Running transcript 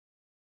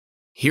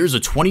Here's a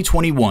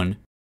 2021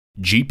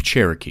 Jeep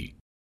Cherokee.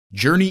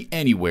 Journey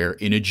anywhere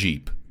in a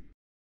Jeep.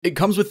 It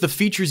comes with the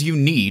features you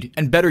need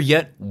and, better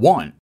yet,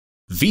 want.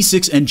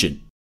 V6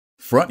 engine,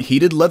 front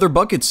heated leather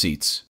bucket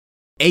seats,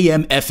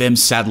 AM/FM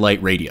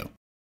satellite radio,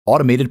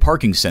 automated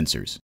parking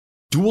sensors,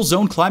 dual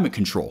zone climate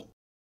control,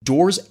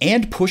 doors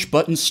and push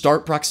button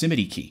start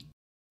proximity key,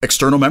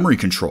 external memory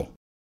control,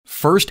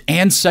 first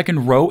and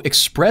second row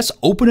express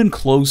open and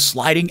close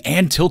sliding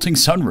and tilting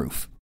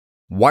sunroof,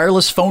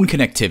 wireless phone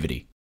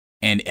connectivity,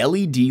 and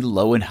LED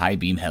low and high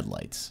beam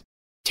headlights.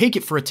 Take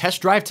it for a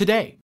test drive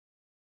today.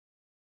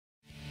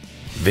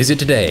 Visit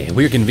today.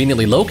 We're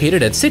conveniently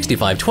located at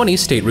 6520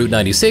 State Route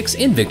 96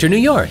 in Victor, New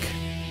York.